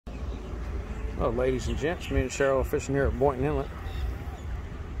Oh, ladies and gents, me and Cheryl are fishing here at Boynton Inlet.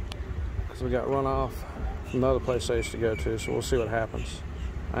 So we got runoff from another place I used to go to, so we'll see what happens.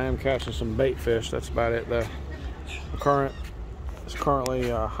 I am catching some bait fish. That's about it. The current is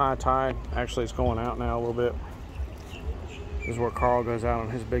currently high tide. Actually, it's going out now a little bit. This is where Carl goes out on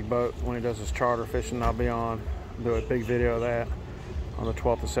his big boat when he does his charter fishing. I'll be on, do a big video of that on the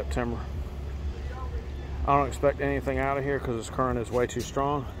 12th of September. I don't expect anything out of here because this current is way too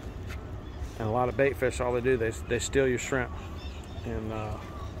strong. And a lot of bait fish, all they do, they steal your shrimp. And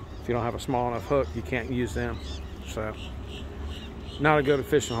if you don't have a small enough hook, you can't use them. So, not a good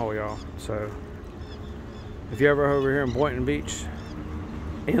fishing hole, y'all. So, if you're ever over here in Boynton Beach,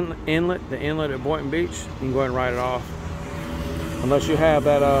 the inlet at Boynton Beach, you can go ahead and write it off. Unless you have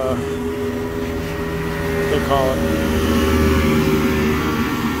that, what they call it,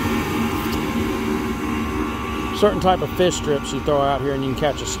 certain type of fish strips you throw out here and you can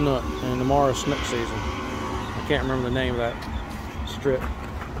catch a snook. And tomorrow's snook season. I can't remember the name of that strip.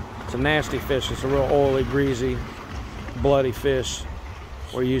 It's a nasty fish. It's a real oily, greasy, bloody fish.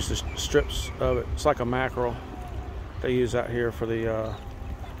 We use the strips of it. It's like a mackerel they use out here for the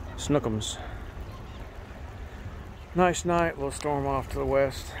snookums. Nice night. We'll storm off to the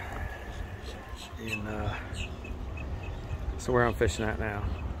west. And so where I'm fishing at now.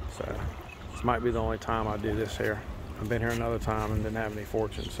 So this might be the only time I do this here. I've been here another time and didn't have any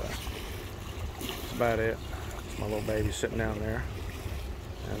fortune, so that's about it. It's my little baby sitting down there.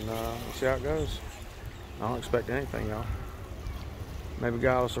 And we'll see how it goes. I don't expect anything, y'all. Maybe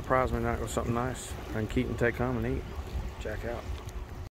God will surprise me tonight with something nice. I can keep and take home and eat. Jack out.